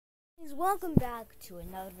Welcome back to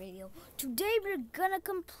another video. Today we're gonna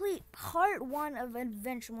complete part 1 of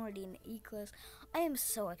Adventure Mode in Eclise. I am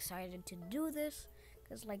so excited to do this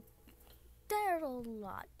because there's a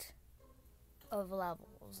lot of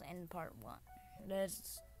levels in part 1.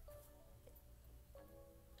 There's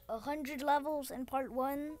 100 levels in part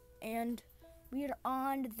 1 and we're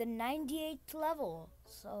on the 98th level.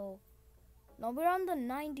 We're on the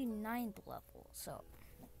 99th level.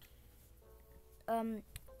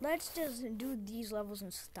 Let's just do these levels in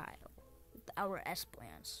style with our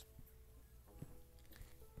S-plans.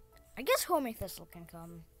 I guess Homing Thistle can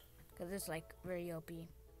come because it's very OP.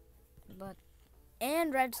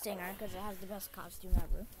 And Red Stinger because it has the best costume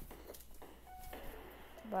ever.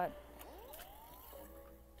 But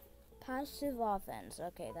passive offense.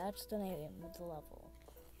 Okay, that's the name of the level.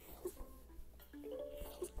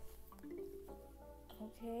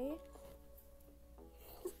 Okay.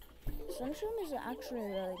 Sunshroom is actually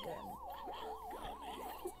really good.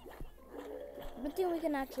 But then we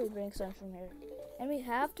can actually bring Sunshroom here. And we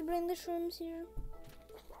have to bring the shrooms here.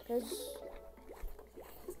 Because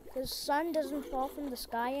sun doesn't fall from the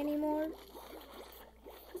sky anymore.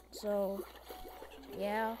 So,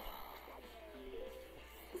 yeah.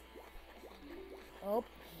 Oh,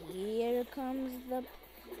 here comes the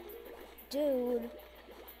dude.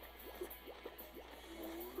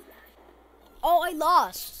 Oh, I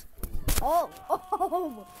lost. Oh,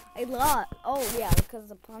 I lost. Oh, yeah, because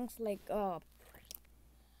the punk's Why?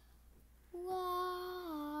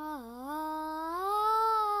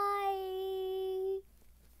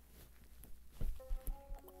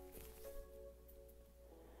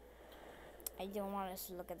 I don't want us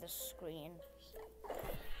to look at the screen.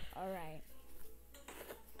 Alright,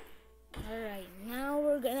 now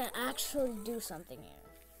we're gonna actually do something here.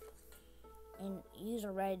 And use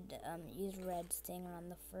red stinger on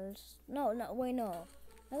the first. No.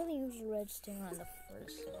 I'm gonna use red stinger on the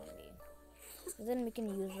first maybe. But then we can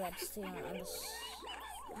use red stinger on the.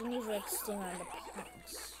 We can use red stinger on the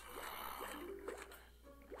punks.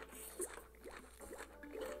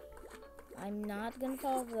 I'm not gonna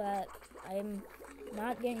follow that. I'm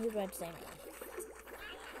not gonna use red stinger.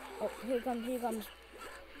 Oh, here he comes.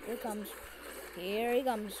 Here he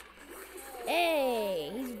comes.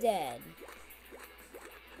 Hey, he's dead.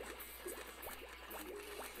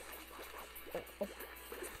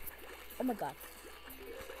 Oh my god.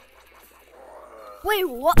 Wait,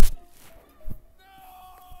 what?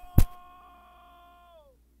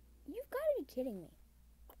 You've got to be kidding me.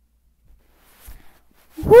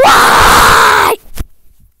 What?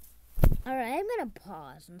 Alright, I'm gonna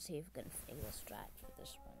pause and see if we can figure the strat for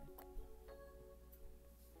this one.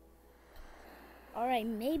 Alright,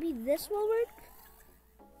 maybe this will work?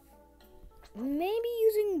 Maybe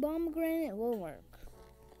using bomb grenade will work.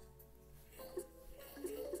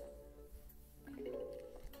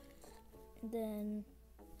 Then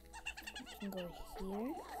we can go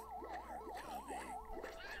here.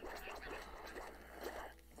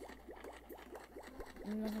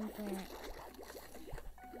 Nothing plant.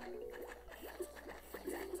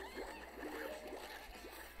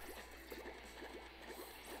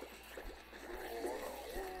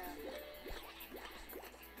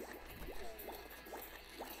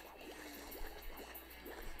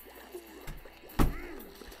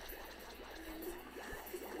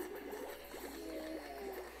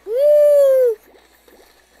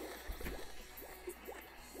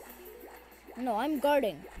 No, I'm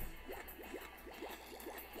guarding.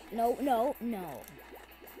 No.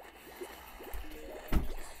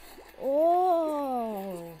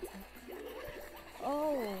 Oh.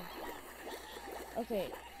 Okay.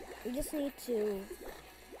 We just need to.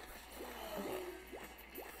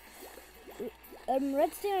 Okay.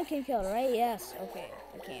 Red Stinger can kill, right? Yes. Okay,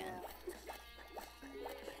 I can.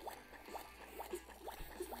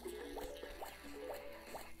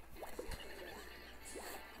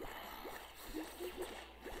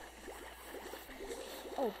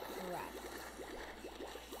 Oh crap.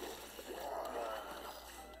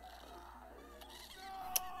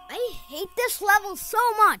 I hate this level so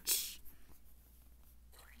much.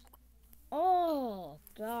 Oh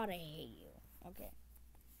god, I hate you. Okay.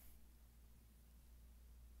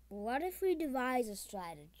 What if we devise a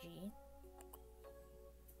strategy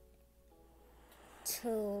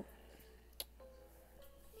to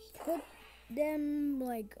put them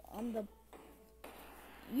on the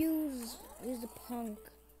use the punk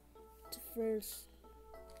to first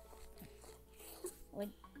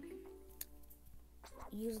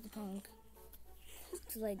use the punk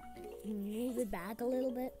to move it back a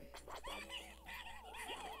little bit.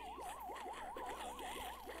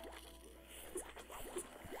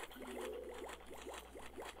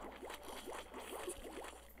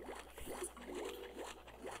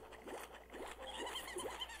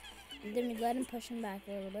 then we let him push him back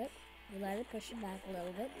a little bit. We let it push him back a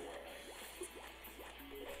little bit.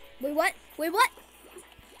 Wait, what? Wait, what?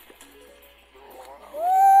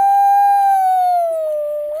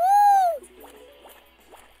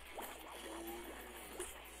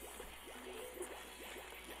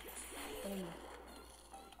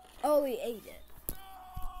 Oh, we ate it.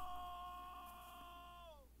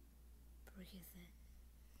 Breathe in.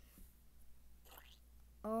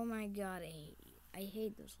 Oh my god, I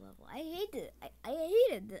hate this level. I hate it. I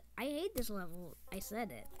hate it. I hate this level. I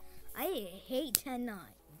said it. I hate 10-9.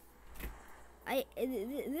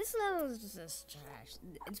 This level is just trash.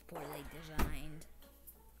 It's poorly designed.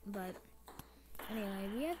 But anyway,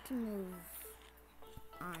 we have to move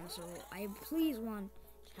on. So I please want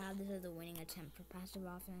to have this as a winning attempt for passive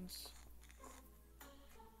offense.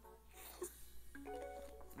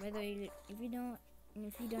 Whether you, if you don't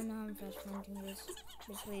know how I'm fast pointing this,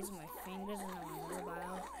 just raise my fingers and I'm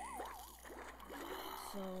mobile.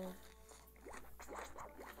 So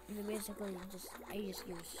basically I just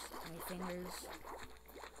use my fingers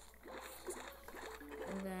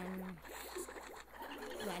and then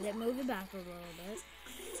let it move it back a little bit.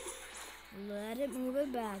 Let it move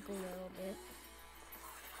it back a little bit.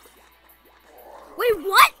 Wait,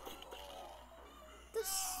 what? The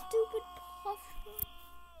stupid posture.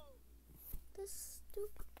 The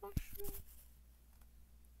stupid posture.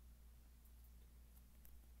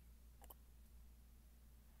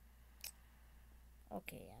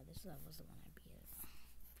 Okay, yeah, this level is the one I beat it.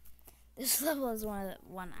 This level is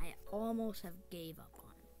one I almost have gave up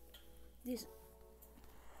on.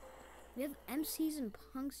 We have MCs and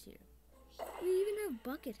punks here. We even have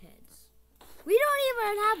bucket heads. We don't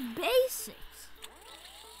even have basics.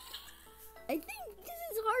 I think this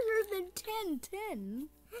is harder than 10-10.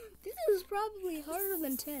 This is probably harder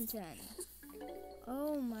than 10-10.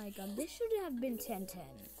 Oh my god, this should have been 10-10.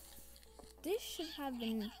 This should have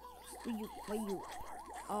been what you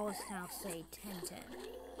always now say 10-10.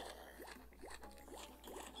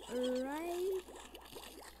 Right?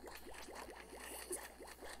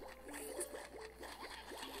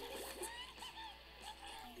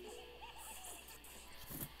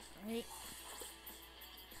 Right.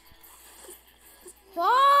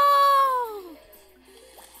 Whoa!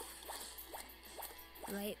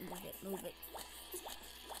 Right, move it.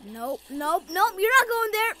 Nope, you're not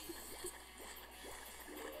going there.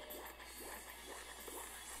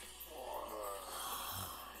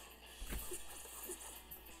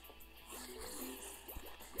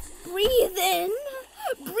 Breathe in,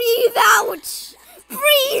 breathe out,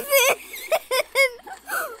 breathe in.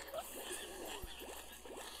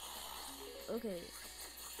 Okay.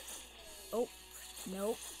 Oh,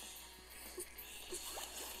 nope.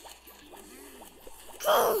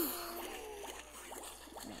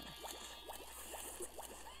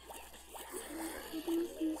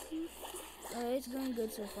 It's going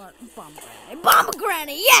good so far. Bomb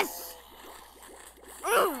granny, yes!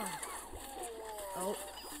 Oh,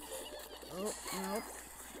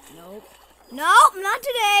 nope, not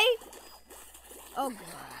today. Oh god.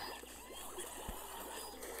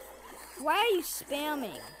 Why are you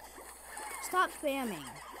spamming? Stop spamming.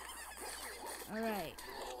 Alright.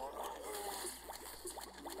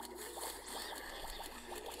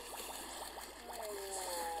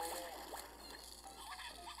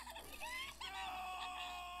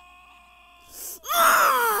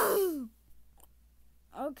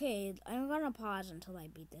 Okay, I'm gonna pause until I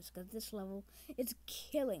beat this, because this level is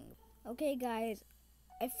killing. Okay, guys,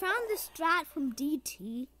 I found this strat from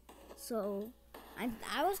DT, so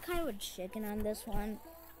I was kind of a chicken on this one.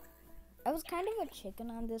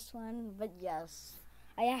 But yes,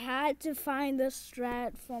 I had to find the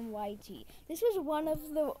strat from YT. This was one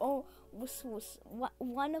of the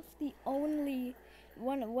only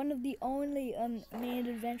main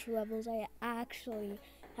adventure levels I actually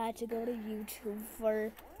had to go to YouTube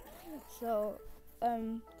for. So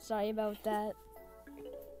sorry about that.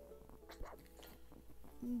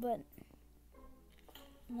 But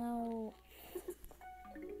now,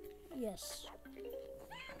 yes.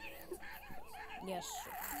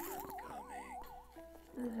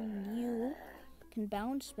 Even you can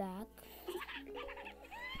bounce back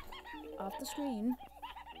off the screen.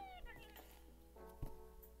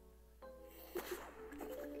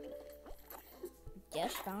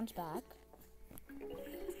 Yes, bounce back.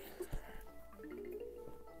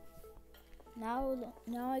 Now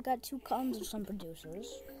I got 2 cones of some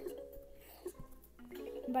producers.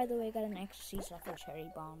 And by the way, I got an ecstasy sucker cherry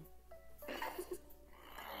bomb.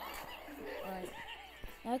 Alright.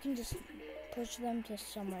 Now I can just push them to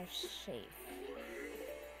somewhere safe.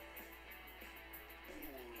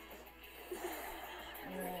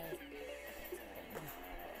 Alright.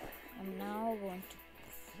 I'm now going to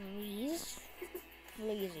freeze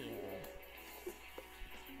you.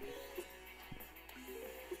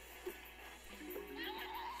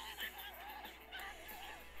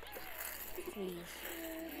 Freeze.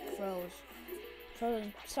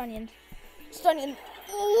 Frozen. Stunion.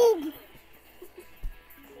 Ooh.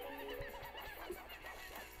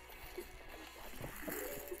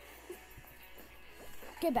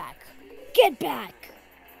 Get back.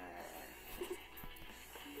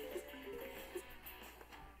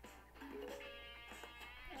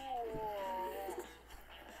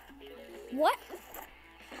 What?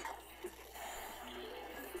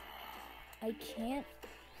 I can't.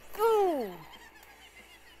 Ooh.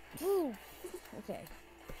 Okay.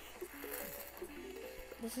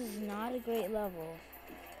 This is not a great level.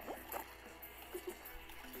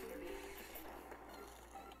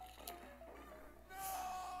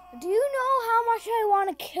 Do you know how much I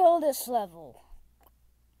want to kill this level?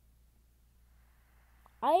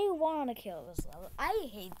 I want to kill this level. I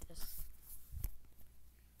hate this.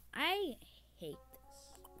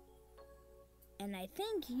 And I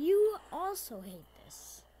think you also hate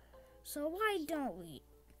this. So why don't we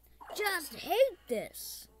just hate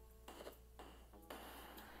this?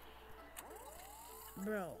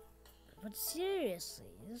 Bro, but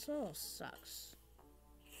seriously, this all sucks.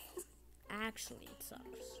 Actually, it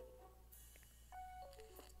sucks.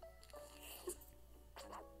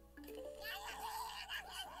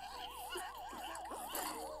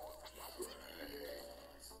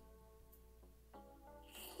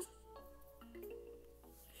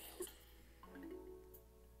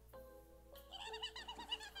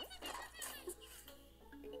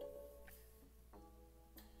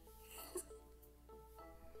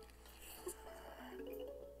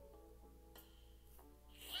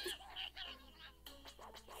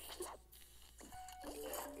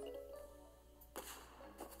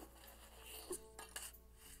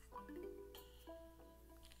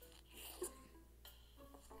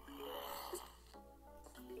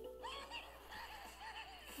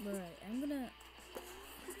 Right, I'm gonna...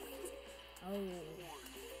 Oh.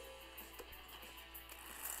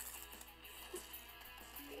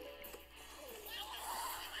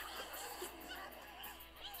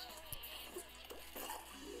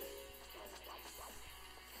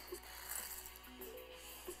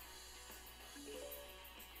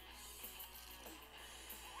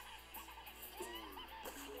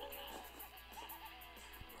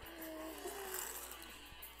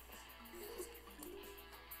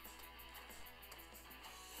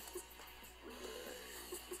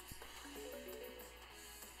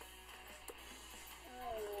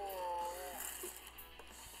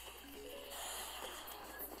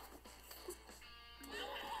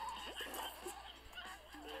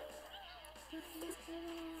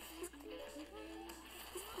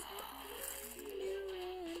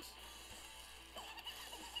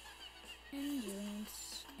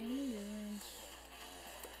 Endurance.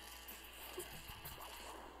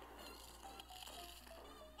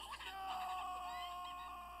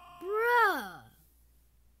 Bruh!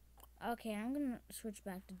 Okay, I'm gonna switch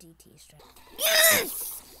back to DT strike.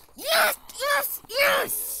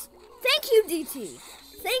 Yes! Thank you, DT.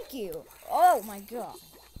 Thank you. Oh my god.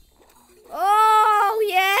 Oh,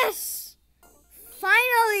 yes!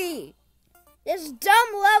 Finally! This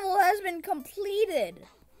dumb level has been completed.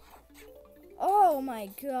 Oh my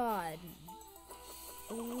god.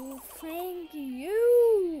 Oh, thank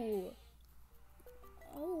you.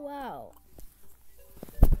 Oh, wow.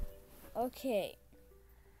 Okay.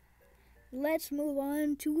 Let's move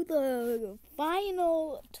on to the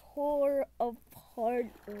final tour of part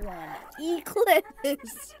 1. Eclise.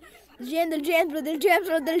 The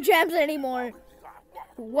gems anymore.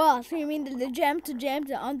 What? So you mean the gems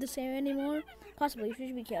aren't the same anymore? Possibly. You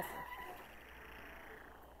should be careful.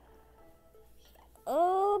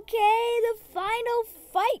 Okay, the final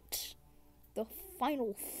fight.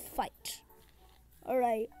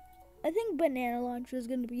 Alright. I think Banana Launcher is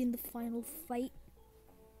going to be in the final fight.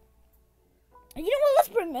 And you know what? Let's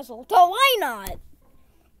bring Mistletoe. Why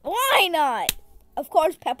not? Of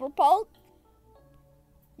course, Pepper Pulp.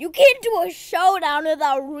 You can't do a showdown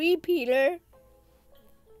without Repeater.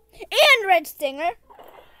 And Red Stinger.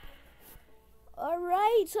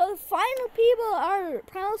 Alright, so the final people are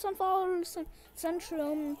Primal Sunflower,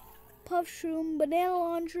 Sunshroom, Puffshroom, Banana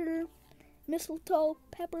Launcher, Mistletoe,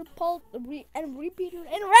 Pepper Pulp, and Repeater,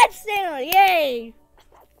 and Red Stinger. Yay!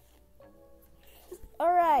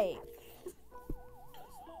 Alright.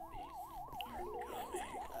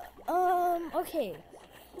 Okay.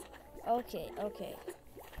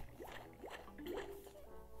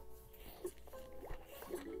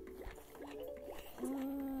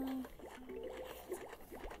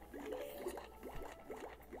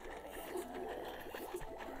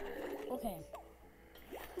 Okay.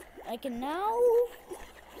 I can now...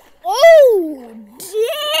 Oh!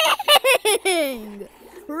 Dang!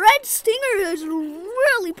 Red Stinger is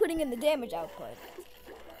really putting in the damage output.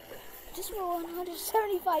 Just for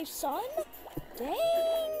 175 sun? Dang!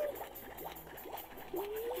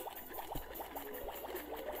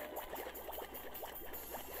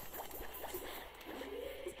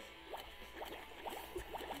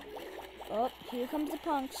 Oh, here comes the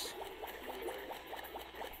punks.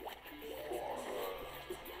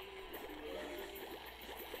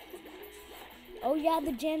 Oh yeah,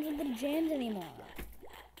 the jams aren't the jams anymore.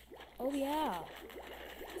 Oh yeah.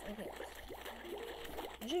 Okay.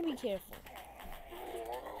 I should be careful.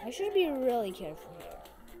 I should be really careful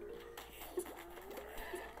here.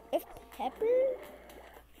 If Pepper...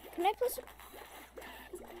 Can I plus...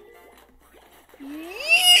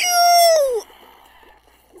 You!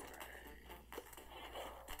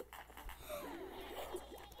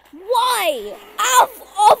 Why? Of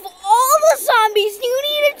all the zombies you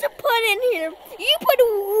needed to put in here, you put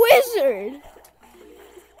wizard.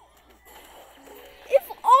 If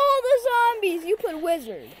all the zombies you put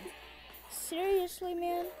wizard. Seriously,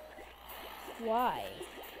 man? Why?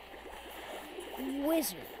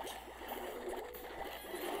 Wizard.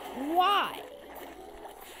 Why?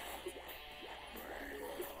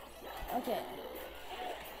 Okay.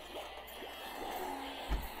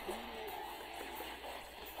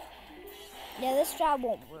 Yeah, this job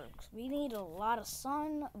won't work. We need a lot of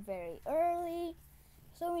sun very early.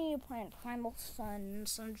 So we need to plant primal sun,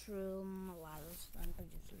 sunshroom, a lot of sun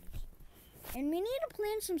producers. And we need to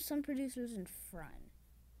plant some sun producers in front.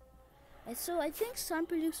 And so I think sun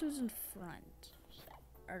producers in front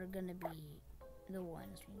are gonna be the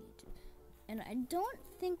ones we need to. And I don't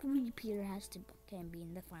think Repeater can be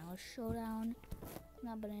in the final showdown.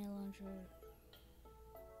 Not banana launcher.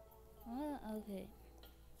 Okay.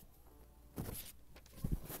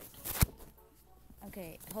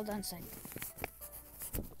 Okay, hold on a second.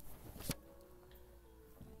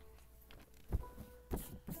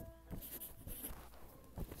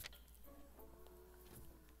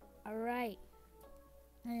 Alright.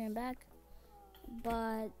 I am back.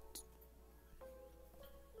 But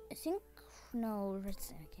I think no, I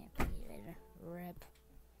can't be later. Rip.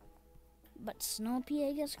 But Snoopy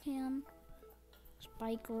I guess can.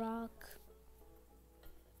 Spike Rock.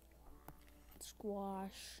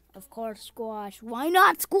 Squash. Of course, Squash. Why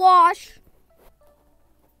not Squash?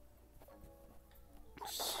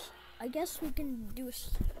 I guess we can do a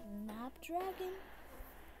Snapdragon.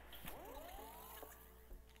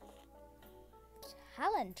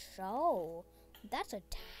 Talent show. That's a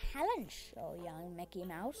talent show, young Mickey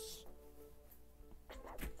Mouse.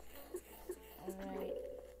 Alright.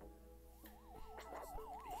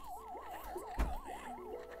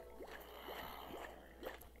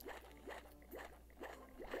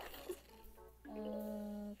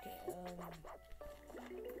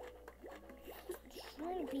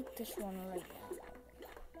 Try to beat this one right now.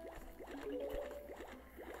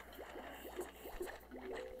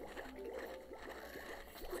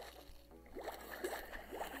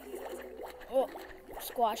 Oh,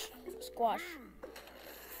 squash, squash.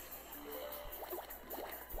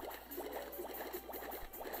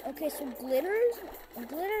 Okay, so Glitter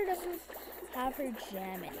doesn't have her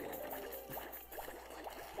jam anymore.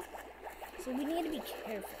 So we need to be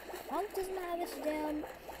careful. Punk doesn't have his jam,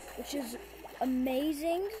 which is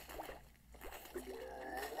amazing.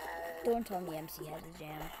 Don't tell me MC has a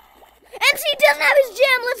jam. MC doesn't have his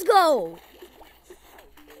jam, let's go!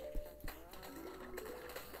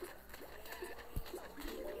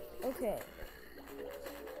 Okay.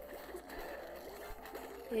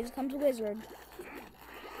 Here comes a wizard.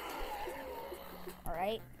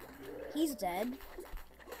 Alright. He's dead.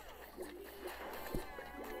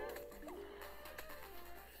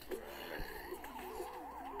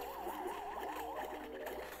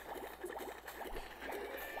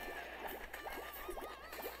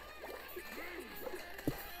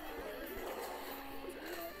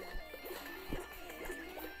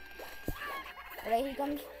 Alright, here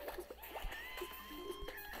comes.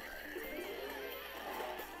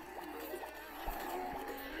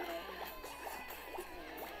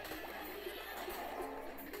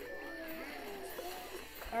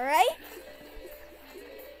 Alright.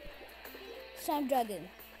 Snapdragon.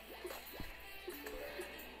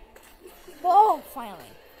 Oh, finally.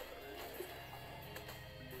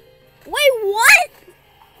 Wait, what?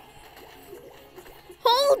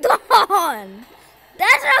 Hold on.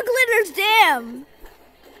 That's not Glitter's jam.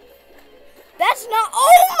 That's not.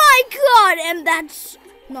 Oh my god! And that's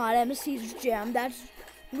not MC's jam.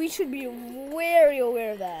 We should be very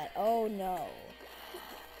aware of that. Oh no.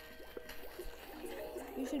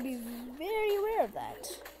 should be very aware of that.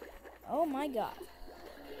 Oh my god.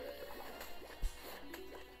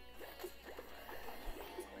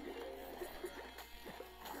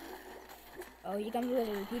 Oh, here comes the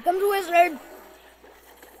wizard. Here comes the wizard!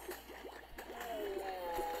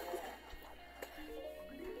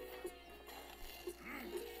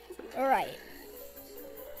 Alright.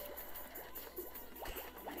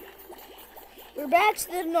 We're back to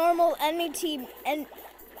the normal enemy team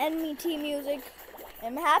music.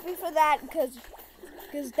 I'm happy for that because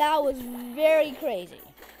that was very crazy.